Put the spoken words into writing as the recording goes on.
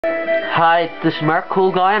Hi, this is Mark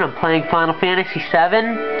Cool Guy, and I'm playing Final Fantasy VII,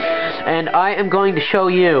 and I am going to show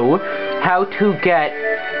you how to get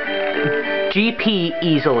GP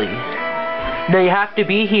easily. Now you have to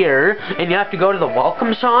be here, and you have to go to the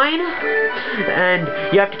welcome sign,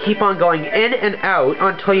 and you have to keep on going in and out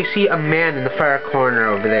until you see a man in the far corner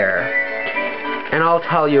over there. And I'll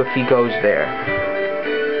tell you if he goes there.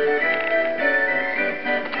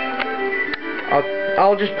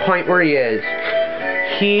 I'll just point where he is.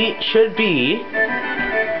 He should be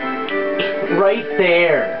right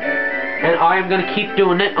there. And I am going to keep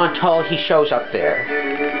doing it until he shows up there.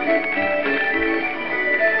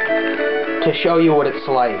 To show you what it's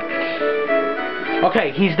like.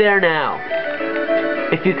 Okay, he's there now.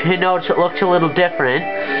 If you can notice, it looks a little different.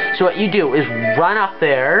 So what you do is run up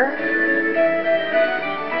there.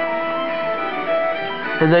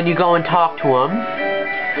 And then you go and talk to him.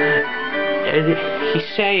 And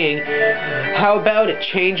he's saying, how about it,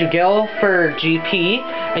 change a gil for GP?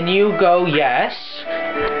 And you go, yes.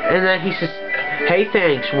 And then he says, hey,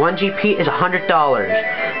 thanks, 1 GP is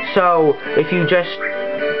 $100. So, if you just...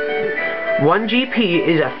 1 GP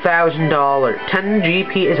is $1,000. 10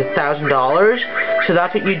 GP is $1,000. So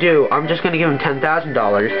that's what you do. I'm just going to give him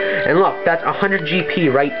 $10,000. And look, that's 100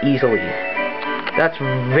 GP right easily. That's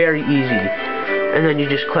very easy. And then you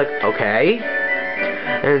just click OK.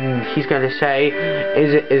 And he's going to say,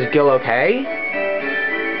 is Gil okay?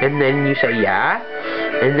 And then you say, yeah.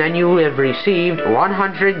 And then you have received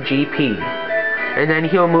 100 GP. And then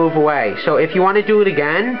he'll move away. So if you want to do it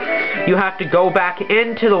again, you have to go back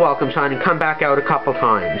into the welcome sign and come back out a couple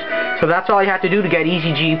times. So that's all you have to do to get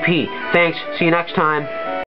easy GP. Thanks. See you next time.